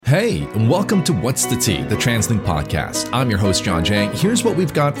Hey, and welcome to What's the Tea, the TransLink podcast. I'm your host, John Jang. Here's what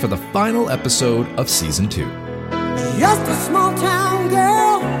we've got for the final episode of Season 2. Just a small town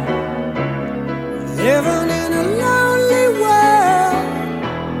girl living in a lonely world.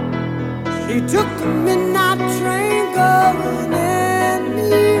 She took the midnight train going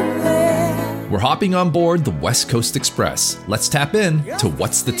anywhere. We're hopping on board the West Coast Express. Let's tap in to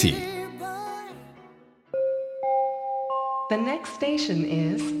What's the Tea. The next station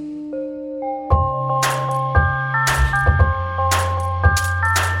is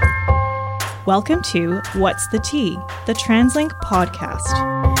Welcome to What's the Tea, the TransLink podcast.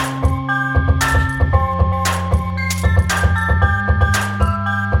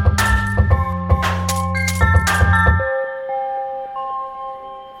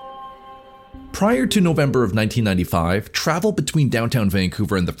 Prior to November of 1995, travel between downtown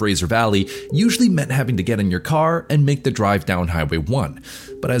Vancouver and the Fraser Valley usually meant having to get in your car and make the drive down Highway 1.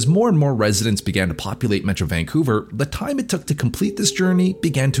 But as more and more residents began to populate Metro Vancouver, the time it took to complete this journey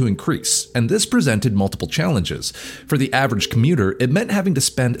began to increase, and this presented multiple challenges. For the average commuter, it meant having to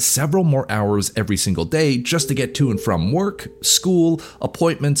spend several more hours every single day just to get to and from work, school,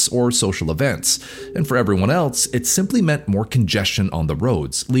 appointments, or social events. And for everyone else, it simply meant more congestion on the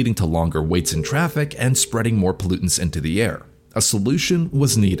roads, leading to longer waits in traffic and spreading more pollutants into the air. A solution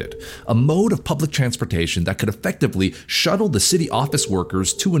was needed, a mode of public transportation that could effectively shuttle the city office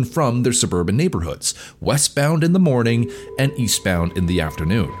workers to and from their suburban neighborhoods, westbound in the morning and eastbound in the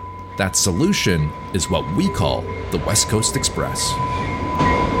afternoon. That solution is what we call the West Coast Express.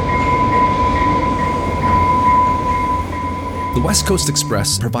 The West Coast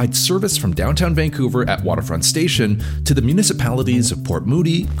Express provides service from downtown Vancouver at Waterfront Station to the municipalities of Port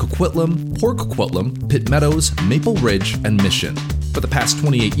Moody, Coquitlam, Port Coquitlam, Pitt Meadows, Maple Ridge, and Mission. For the past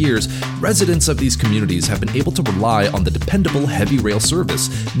 28 years, residents of these communities have been able to rely on the dependable heavy rail service,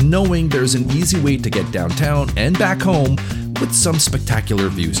 knowing there's an easy way to get downtown and back home with some spectacular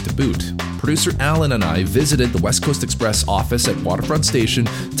views to boot. Producer Alan and I visited the West Coast Express office at Waterfront Station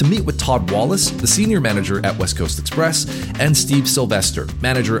to meet with Todd Wallace, the senior manager at West Coast Express, and Steve Sylvester,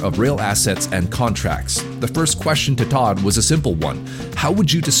 manager of rail assets and contracts. The first question to Todd was a simple one. How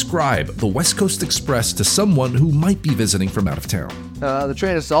would you describe the West Coast Express to someone who might be visiting from out of town? The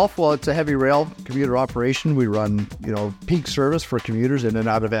train itself, well, it's a heavy rail commuter operation. We run, peak service for commuters in and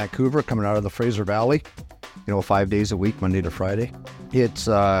out of Vancouver, coming out of the Fraser Valley, 5 days a week, Monday to Friday. It's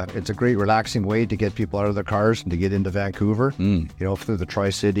a great relaxing way to get people out of their cars and to get into Vancouver, through the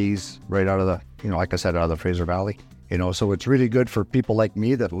Tri-Cities, right out of the, like I said, out of the Fraser Valley. So it's really good for people like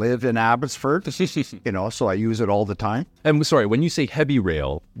me that live in Abbotsford, so I use it all the time. And sorry, when you say heavy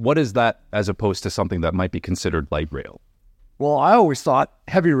rail, what is that as opposed to something that might be considered light rail? Well, I always thought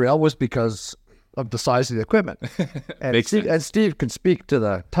heavy rail was because of the size of the equipment. And Steve can speak to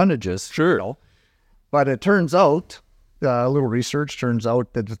the tonnages. Sure. But it turns out, a little research turns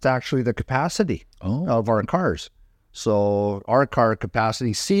out that it's actually the capacity of our cars. So our car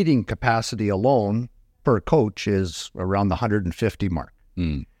capacity, seating capacity alone per coach is around the 150 mark.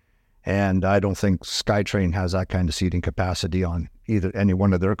 And I don't think SkyTrain has that kind of seating capacity on any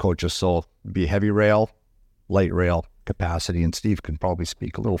one of their coaches. So it'd be heavy rail, light rail capacity. And Steve can probably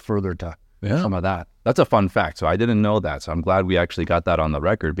speak a little further to some of that. That's a fun fact. So I didn't know that. So I'm glad we actually got that on the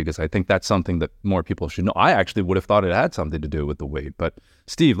record because I think that's something that more people should know. I actually would have thought it had something to do with the weight. But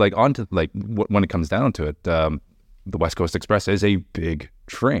Steve, when it comes down to it, the West Coast Express is a big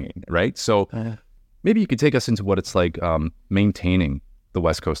train, right? So maybe you could take us into what it's like maintaining the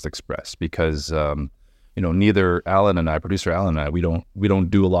West Coast Express because neither Alan and I, producer Alan and I, we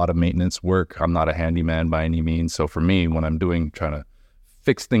don't do a lot of maintenance work. I'm not a handyman by any means. So for me, when I'm trying to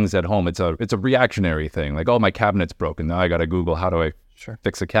fix things at home, it's a reactionary thing. Like, oh, my cabinet's broken. Now I got to Google how do I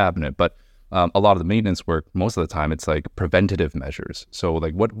fix a cabinet. But a lot of the maintenance work, most of the time, it's like preventative measures. So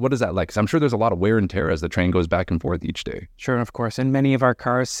like, what is that like? Because I'm sure there's a lot of wear and tear as the train goes back and forth each day. Sure, of course. And many of our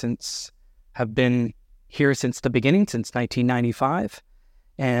cars have been here since the beginning, since 1995.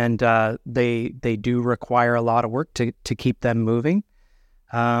 And they do require a lot of work to keep them moving.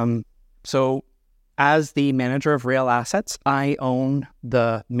 So as the manager of rail assets, I own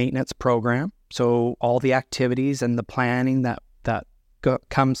the maintenance program. So all the activities and the planning that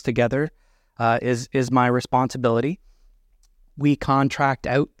comes together is my responsibility. We contract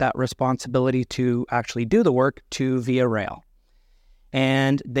out that responsibility to actually do the work to Via Rail.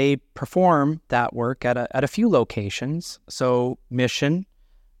 And they perform that work at a few locations. So Mission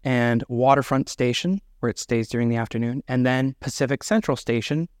and Waterfront Station, where it stays during the afternoon, and then Pacific Central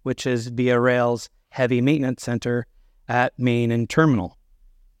Station, which is Via Rail's heavy maintenance center at Main and Terminal.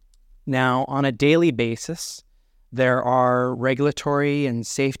 Now, on a daily basis, There are regulatory and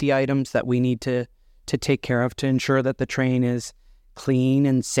safety items that we need to take care of to ensure that the train is clean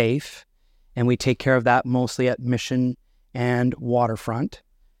and safe. And we take care of that mostly at Mission and Waterfront.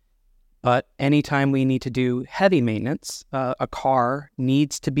 But anytime we need to do heavy maintenance, a car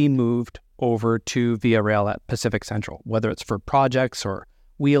needs to be moved over to Via Rail at Pacific Central, whether it's for projects or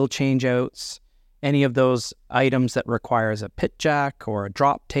wheel changeouts, any of those items that requires a pit jack or a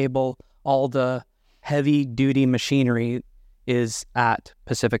drop table. All the heavy duty machinery is at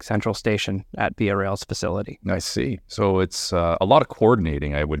Pacific Central Station at Via Rail's facility. I see. So it's a lot of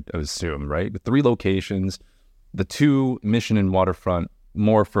coordinating, I would assume, right? With 3 locations, the 2 Mission and Waterfront,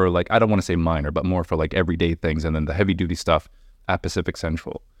 more for like, I don't want to say minor, but more for like everyday things, and then the heavy duty stuff at Pacific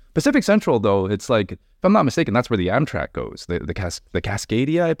Central. Pacific Central, though, it's like, if I'm not mistaken, that's where the Amtrak goes. The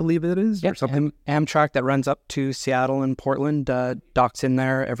Cascadia, I believe it is, or something. Amtrak that runs up to Seattle and Portland docks in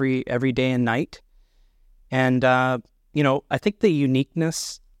there every day and night. And, I think the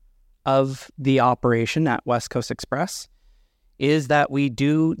uniqueness of the operation at West Coast Express is that we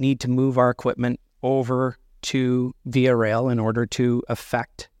do need to move our equipment over to Via Rail in order to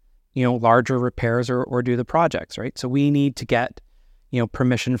affect, larger repairs or do the projects, right? So we need to get,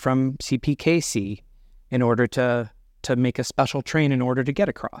 permission from CPKC in order to make a special train in order to get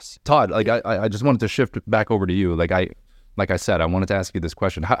across. Todd, like I just wanted to shift back over to you. Like I said, I wanted to ask you this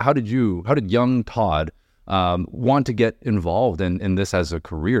question. How did young Todd want to get involved in this as a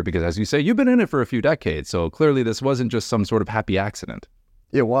career? Because as you say, you've been in it for a few decades. So clearly this wasn't just some sort of happy accident.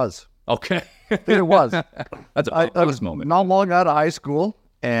 It was. Okay. It was. That's a plus moment. Not long out of high school,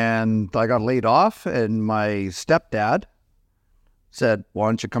 and I got laid off, and my stepdad said, why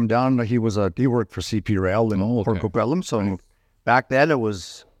don't you come down? He worked for CP Rail in Port Coquitlam. So back then it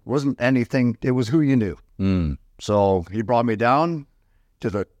wasn't anything. It was who you knew. So he brought me down to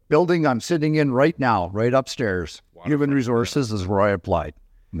the building I'm sitting in right now, right upstairs. Human Resources is where I applied.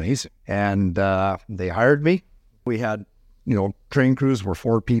 Amazing. And they hired me. We had, train crews were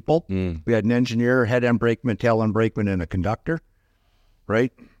 4 people. We had an engineer, head end brakeman, tail end brakeman, and a conductor,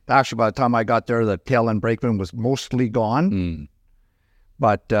 right? Actually, by the time I got there, the tail end brakeman was mostly gone.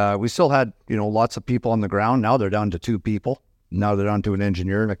 But we still had, lots of people on the ground. Now they're down to 2 people. Now they're down to an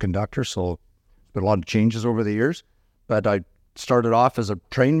engineer and a conductor. So there's been a lot of changes over the years. But I started off as a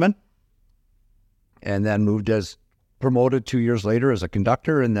trainman and then promoted 2 years later as a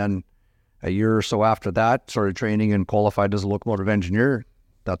conductor. And then a year or so after that, started training and qualified as a locomotive engineer.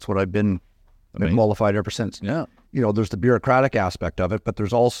 That's what I've been qualified ever since. Yeah. There's the bureaucratic aspect of it, but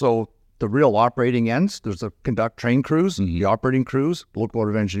there's also the real operating ends. There's the train crews, the operating crews,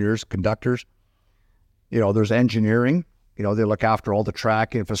 locomotive engineers, conductors. There's engineering. They look after all the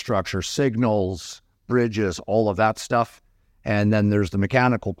track infrastructure, signals, bridges, all of that stuff. And then there's the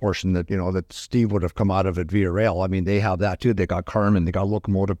mechanical portion that, that Steve would have come out of at Via Rail. I mean, they have that too. They got carmen, they got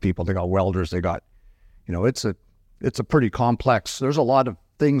locomotive people, they got welders, they got, it's a pretty complex, there's a lot of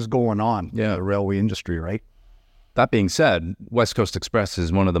things going on in the railway industry, right? That being said, West Coast Express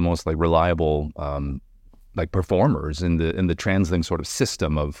is one of the most reliable performers in the TransLink sort of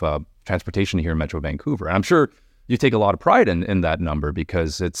system of transportation here in Metro Vancouver. And I'm sure you take a lot of pride in that number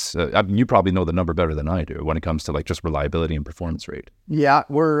because it's, you probably know the number better than I do when it comes to just reliability and performance rate. Yeah,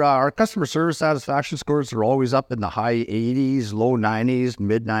 our customer service satisfaction scores are always up in the high 80s, low 90s,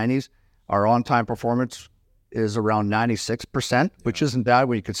 mid 90s. Our on-time performance is around 96%, which isn't bad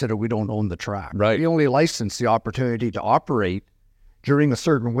when you consider we don't own the track. Right. We only license the opportunity to operate during a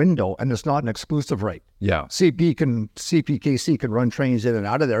certain window, and it's not an exclusive right. Yeah. CPKC can run trains in and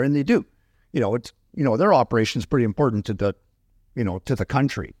out of there, and they do. Their operation is pretty important to the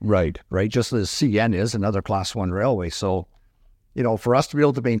country. Right. Just as CN is another Class 1 railway. So, for us to be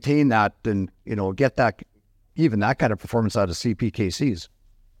able to maintain that and, get that, even that kind of performance out of CPKCs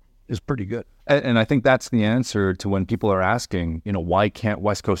is pretty good. And I think that's the answer to when people are asking, why can't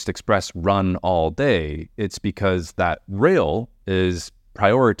West Coast Express run all day? It's because that rail is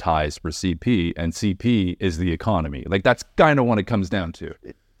prioritized for CP, and CP is the economy. That's kind of what it comes down to.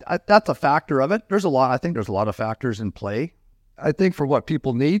 That's a factor of it. I think there's a lot of factors in play. I think for what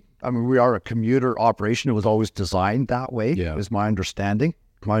people need, we are a commuter operation. It was always designed that way, is my understanding.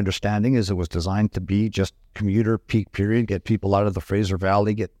 My understanding is it was designed to be just commuter peak period, get people out of the Fraser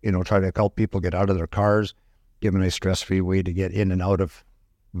Valley, try to help people get out of their cars, give them a stress-free way to get in and out of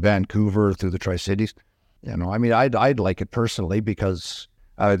Vancouver through the Tri-Cities. I'd like it personally because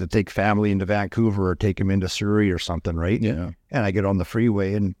I had to take family into Vancouver or take them into Surrey or something, right? Yeah. And I get on the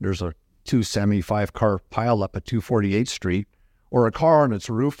freeway and there's a 275-car pileup at 248th Street or a car on its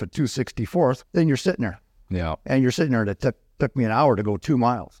roof at 264th, then you're sitting there. Yeah. And you're sitting there and it took me an hour to go 2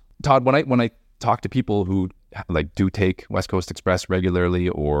 miles. Todd, when I talk to people who like do take West Coast Express regularly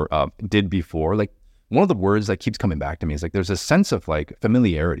or did before, like one of the words that keeps coming back to me is like there's a sense of like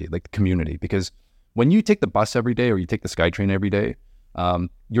familiarity, like community, because when you take the bus every day or you take the SkyTrain every day,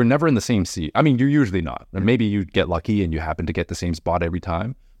 you're never in the same seat. I mean, you're usually not. Or maybe you get lucky and you happen to get the same spot every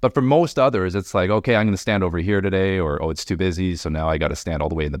time. But for most others, it's like, okay, I'm going to stand over here today, or, oh, it's too busy, so now I got to stand all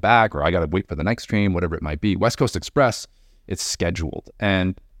the way in the back, or I got to wait for the next train, whatever it might be. West Coast Express, it's scheduled.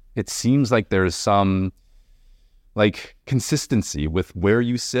 And it seems like there's some like consistency with where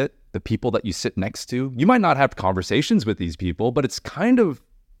you sit, the people that you sit next to. You might not have conversations with these people, but it's kind of,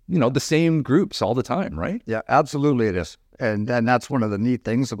 you know, the same groups all the time, right? Yeah, absolutely it is. And that's one of the neat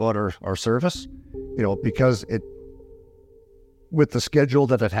things about our service, you know, because with the schedule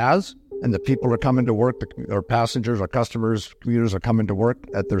that it has and the people are coming to work, our passengers, our customers, commuters are coming to work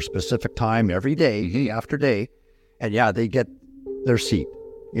at their specific time every day, day after day. And yeah, they get their seat,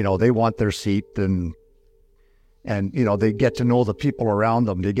 you know, they want their seat and, you know, they get to know the people around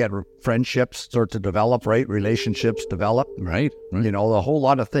them. They get friendships start to develop, right? Relationships develop. Right. You know, a whole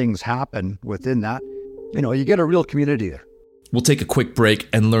lot of things happen within that. You know, you get a real community there. We'll take a quick break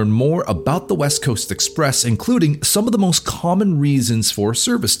and learn more about the West Coast Express, including some of the most common reasons for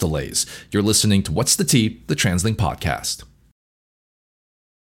service delays. You're listening to What's the Tea, the TransLink podcast.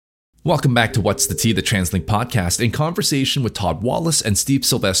 Welcome back to What's the Tea, the TransLink podcast, in conversation with Todd Wallace and Steve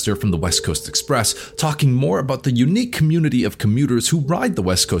Sylvester from the West Coast Express, talking more about the unique community of commuters who ride the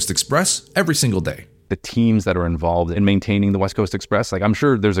West Coast Express every single day. The teams that are involved in maintaining the West Coast Express, like I'm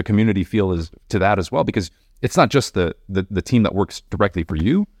sure there's a community feel to that as well, because it's not just the team that works directly for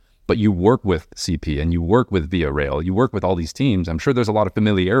you, but you work with CP and you work with Via Rail, you work with all these teams. I'm sure there's a lot of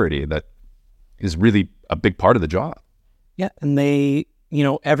familiarity that is really a big part of the job. Yeah, and they, you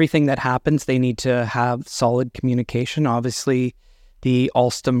know, everything that happens, they need to have solid communication. Obviously, the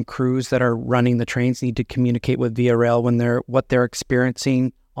Alstom crews that are running the trains need to communicate with Via Rail what they're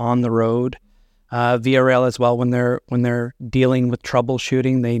experiencing on the road. Via Rail as well, when they're dealing with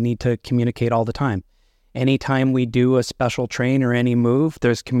troubleshooting, they need to communicate all the time. Anytime we do a special train or any move,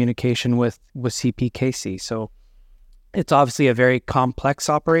 there's communication with CPKC. So it's obviously a very complex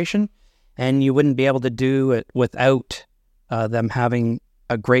operation, and you wouldn't be able to do it without them having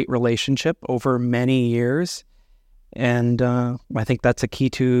a great relationship over many years. And I think that's a key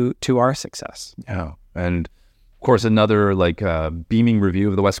to our success. Yeah. And of course, another like beaming review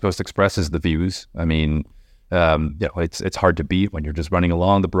of the West Coast Express is the views. I mean, it's hard to beat when you're just running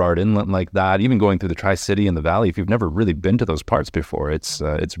along the Burrard Inlet like that. Even going through the Tri-City and the Valley, if you've never really been to those parts before, it's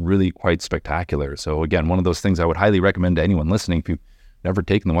really quite spectacular. So again, one of those things I would highly recommend to anyone listening. If you've never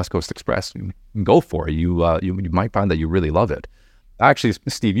taken the West Coast Express, go for it. You might find that you really love it. Actually,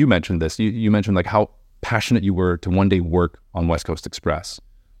 Steve, you mentioned this. You mentioned like how passionate you were to one day work on West Coast Express.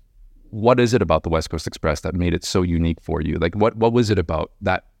 What is it about the West Coast Express that made it so unique for you? Like what was it about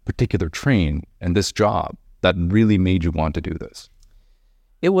that particular train and this job that really made you want to do this?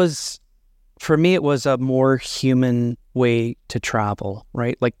 For me, it was a more human way to travel,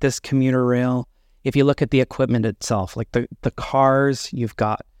 right? Like this commuter rail, if you look at the equipment itself, like the cars, you've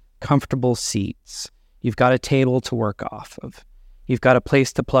got comfortable seats, you've got a table to work off of, you've got a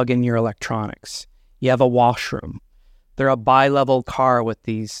place to plug in your electronics, you have a washroom. They're a bi-level car with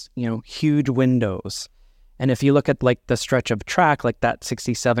these, huge windows. And if you look at like the stretch of track, like that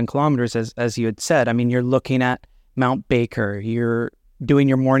 67 kilometers, as you had said, I mean, you're looking at Mount Baker, you're doing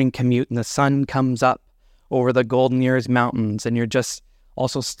your morning commute and the sun comes up over the Golden Ears Mountains and you're just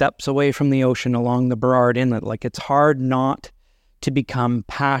also steps away from the ocean along the Burrard Inlet. Like it's hard not to become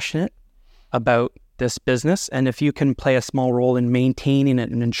passionate about this business. And if you can play a small role in maintaining it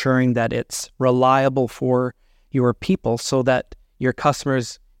and ensuring that it's reliable for your people so that your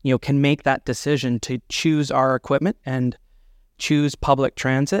customers can make that decision to choose our equipment and choose public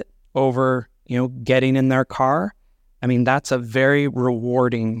transit over, getting in their car. I mean, that's a very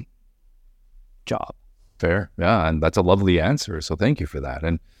rewarding job. Fair. Yeah. And that's a lovely answer. So thank you for that.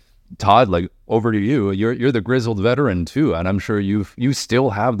 And Todd, like over to you, you're the grizzled veteran too. And I'm sure you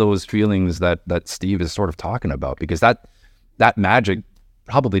still have those feelings that Steve is sort of talking about, because that magic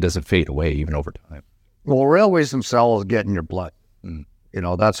probably doesn't fade away even over time. Well, railways themselves get in your blood.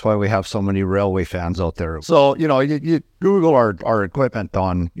 That's why we have so many railway fans out there. So, you Google our equipment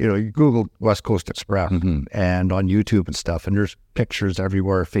on, you Google West Coast Express and on YouTube and stuff, and there's pictures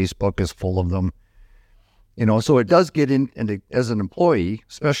everywhere. Facebook is full of them. So it does get in, and as an employee,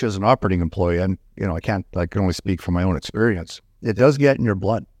 especially as an operating employee, and, I can only speak from my own experience. It does get in your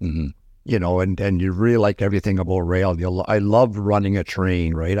blood, and you really like everything about rail. I love running a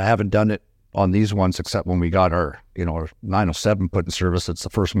train, right? I haven't done it on these ones except when we got our 907 put in service. It's the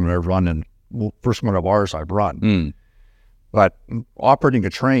first one we ever run in first one of ours I've run. But operating a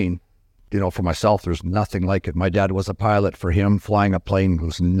train, for myself, there's nothing like it. My dad was a pilot. For him, flying a plane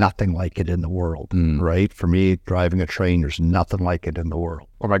was nothing like it in the world, right? For me, driving a train, there's nothing like it in the world.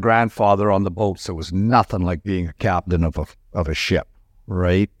 Or my grandfather on the boats, it was nothing like being a captain of a ship,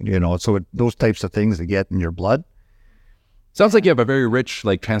 right? So those types of things that get in your blood. Sounds like you have a very rich,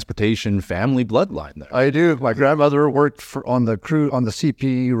 like, transportation family bloodline there. I do. My grandmother worked on the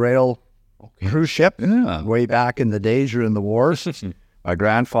CP rail cruise ship way back in the days during the wars. My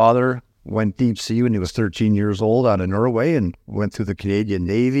grandfather went deep sea when he was 13 years old out of Norway and went through the Canadian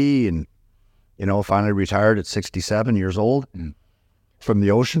Navy and, finally retired at 67 years old from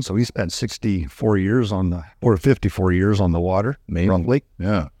the ocean. So he spent 54 years or 54 years on the water, roughly.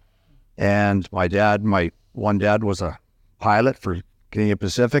 Yeah. And my one dad was a pilot for Canadian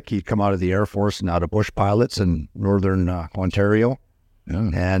Pacific. He'd come out of the Air Force and out of bush pilots in northern Ontario. Yeah.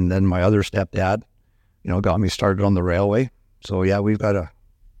 And then my other stepdad, got me started on the railway. So yeah, we've got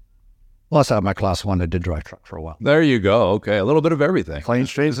plus I have my class 1. I did drive truck for a while. There you go. Okay. A little bit of everything.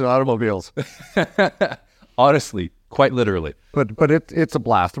 Planes, trains, and automobiles. Honestly, quite literally. But it's a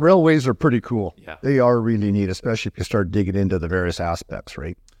blast. The railways are pretty cool. Yeah. They are really neat, especially if you start digging into the various aspects,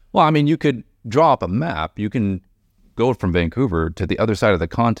 right? Well, I mean, you could draw up a map. You can go from Vancouver to the other side of the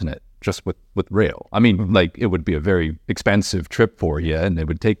continent just with rail. I mean, like, it would be a very expensive trip for you, and it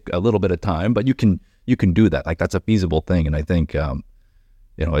would take a little bit of time, but you can do that. Like, that's a feasible thing. And I think,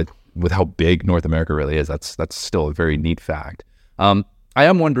 with how big North America really is, that's still a very neat fact. I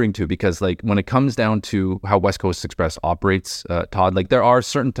am wondering too, because, like, when it comes down to how West Coast Express operates, Todd, like, there are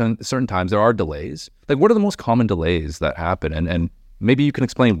certain times there are delays. Like, what are the most common delays that happen? And maybe you can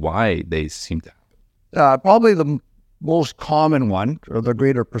explain why they seem to happen. Probably the most common one, or the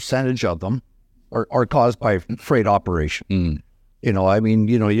greater percentage of them, are caused by freight operation.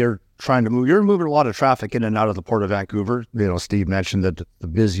 You're trying to move. You're moving a lot of traffic in and out of the Port of Vancouver. Steve mentioned that the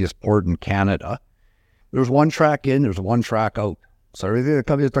busiest port in Canada. There's one track in, there's one track out. So everything that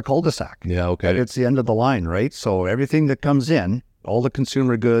comes is the cul-de-sac. Yeah, okay. It's the end of the line, right? So everything that comes in, all the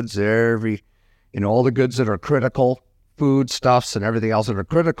consumer goods, all the goods that are critical, food stuffs and everything else that are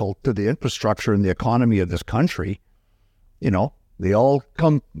critical to the infrastructure and the economy of this country, they all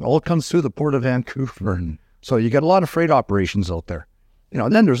comes through the Port of Vancouver. So you get a lot of freight operations out there.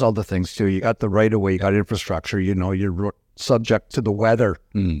 And then there's other things too. You got the right of way, you got infrastructure, you're subject to the weather,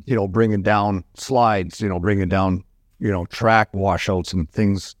 bringing down slides, bringing down, track washouts and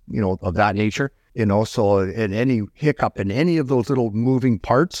things, of that nature, so in any hiccup in any of those little moving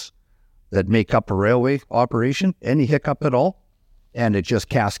parts that make up a railway operation, any hiccup at all, and it just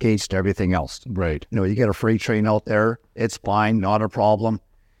cascades to everything else. Right. You get a freight train out there, it's fine, not a problem,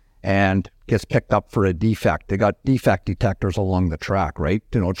 and gets picked up for a defect. They got defect detectors along the track, right?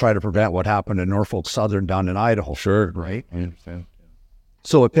 Try to prevent what happened in Norfolk Southern down in Idaho. Sure. Right? I understand.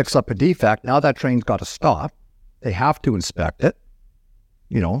 So it picks up a defect. Now that train's got to stop. They have to inspect it,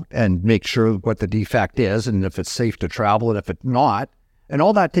 and make sure what the defect is and if it's safe to travel and if it's not. And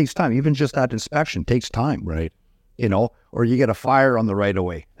all that takes time. Even just that inspection takes time. Right. Or you get a fire on the right of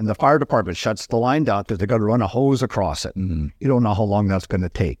way and the fire department shuts the line down because they got to run a hose across it. You don't know how long that's going to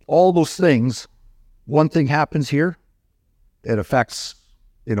take. All those things, one thing happens here, it affects,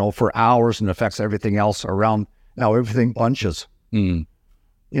 for hours and affects everything else around. Now everything bunches, into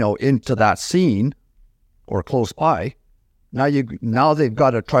that scene or close by. Now they've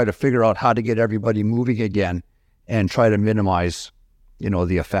got to try to figure out how to get everybody moving again and try to minimize,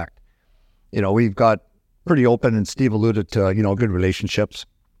 the effect. We've got pretty open, and Steve alluded to, good relationships,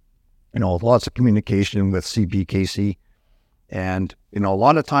 lots of communication with CPKC. And, a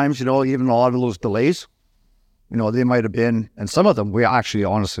lot of times, even a lot of those delays, they might have been, and some of them we actually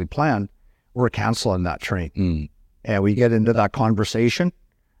honestly planned, we're canceling that train. And we get into that conversation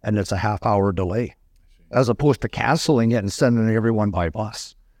and it's a half-hour delay as opposed to canceling it and sending everyone by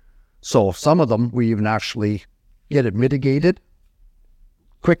bus. So some of them, we even actually get it mitigated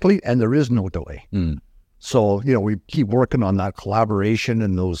quickly and there is no delay. So, we keep working on that collaboration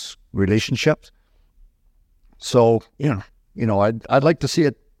and those relationships. So, I'd like to see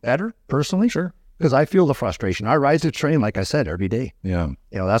it better personally. Sure. Because I feel the frustration. I ride the train, like I said, every day. Yeah.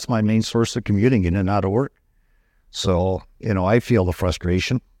 That's my main source of commuting in and out of work. So, I feel the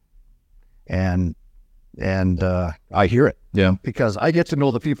frustration and I hear it. Yeah. Because I get to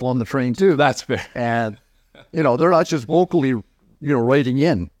know the people on the train too. That's fair. And, they're not just vocally, writing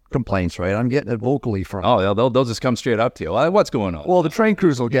in complaints, right? I'm getting it vocally from. Oh, yeah, they'll just come straight up to you. What's going on? Well, the train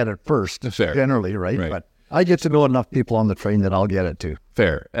crews will get it first, generally, right? But I get to know enough people on the train that I'll get it too.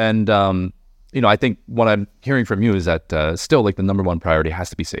 Fair. And I think what I'm hearing from you is that still like the number one priority has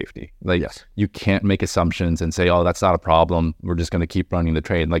to be safety. Like you can't make assumptions and say, oh, that's not a problem, we're just going to keep running the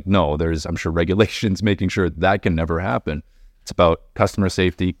train. Like, no, there's, I'm sure, regulations making sure that can never happen. It's about customer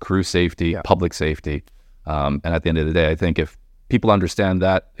safety, crew safety, public safety. And at the end of the day, I think if people understand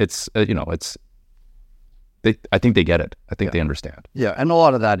that, it's, I think they get it. I think they understand. Yeah, and a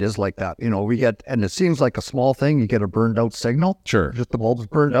lot of that is like that. We get, and it seems like a small thing, you get a burned out signal. Sure. Just the bulb's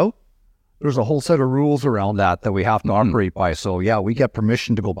burned out. There's a whole set of rules around that we have to operate by. So yeah, we get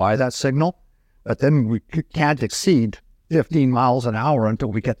permission to go by that signal, but then we can't exceed 15 miles an hour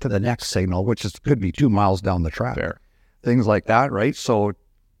until we get to the next signal, which could be 2 miles down the track. Fair. Things like that, right? So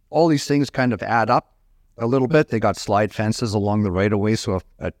all these things kind of add up a little bit. They got slide fences along the right of way. So if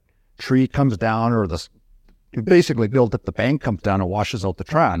a tree comes down or you basically build up the bank comes down and washes out the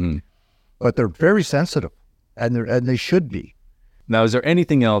track, but they're very sensitive and they should be. Now, is there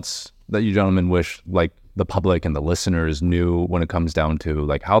anything else that you gentlemen wish like the public and the listeners knew when it comes down to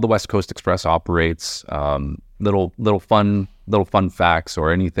like how the West Coast Express operates, little fun facts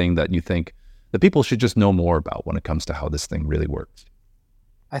or anything that you think that people should just know more about when it comes to how this thing really works?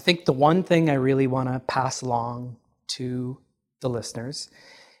 I think the one thing I really want to pass along to the listeners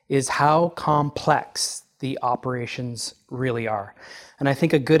is how complex the operations really are. And I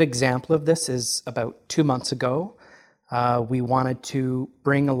think a good example of this is about 2 months ago, we wanted to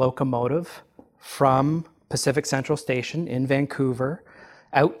bring a locomotive from Pacific Central Station in Vancouver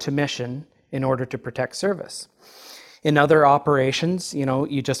out to Mission in order to protect service. In other operations,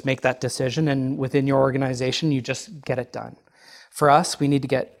 you just make that decision, and within your organization, you just get it done. For us, we need to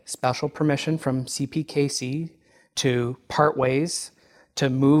get special permission from CPKC to part ways, to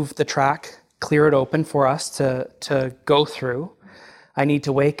move the track, clear it open for us to go through. I need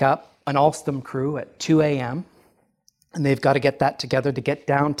to wake up an Alstom crew at 2 a.m., and they've got to get that together to get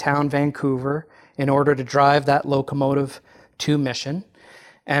downtown Vancouver in order to drive that locomotive to Mission.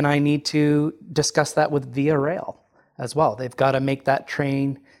 And I need to discuss that with Via Rail as well. They've got to make that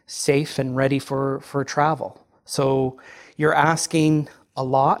train safe and ready for travel. So you're asking a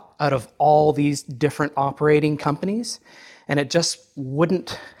lot out of all these different operating companies, and it just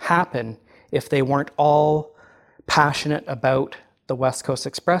wouldn't happen if they weren't all passionate about the West Coast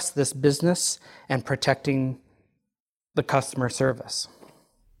Express, this business, and protecting the customer service.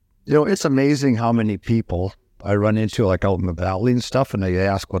 It's amazing how many people I run into like out in the valley and stuff, and they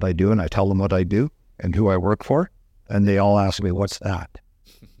ask what I do, and I tell them what I do and who I work for, and they all ask me, what's that?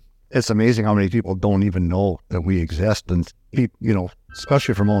 It's amazing how many people don't even know that we exist, and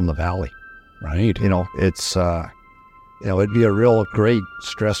especially from out in the valley. Right. It's it'd be a real great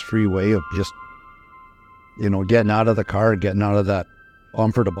stress-free way of just getting out of the car, getting out of that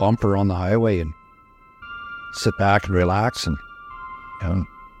bumper to bumper on the highway, and sit back and relax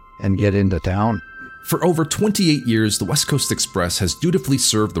and get into town. For over 28 years, the West Coast Express has dutifully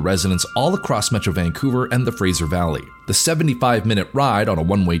served the residents all across Metro Vancouver and the Fraser Valley. The 75-minute ride on a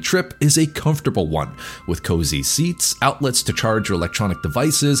one-way trip is a comfortable one, with cozy seats, outlets to charge your electronic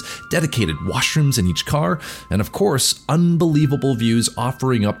devices, dedicated washrooms in each car, and of course, unbelievable views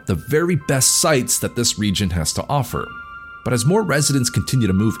offering up the very best sights that this region has to offer. But as more residents continue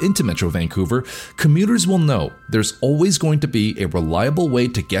to move into Metro Vancouver, commuters will know there's always going to be a reliable way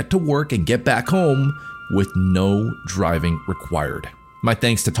to get to work and get back home with no driving required. My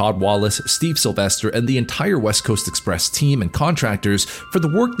thanks to Todd Wallace, Steve Sylvester, and the entire West Coast Express team and contractors for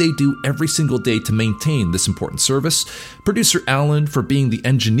the work they do every single day to maintain this important service, producer Alan for being the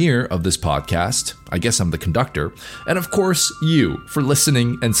engineer of this podcast, I guess I'm the conductor, and of course you for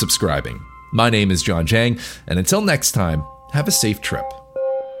listening and subscribing. My name is John Jang, and until next time, have a safe trip.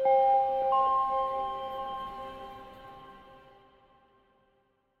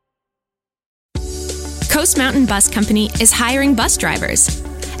 Coast Mountain Bus Company is hiring bus drivers.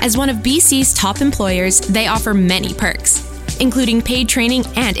 As one of BC's top employers, they offer many perks, including paid training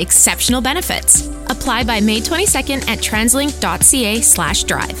and exceptional benefits. Apply by May 22nd at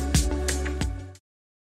translink.ca/drive.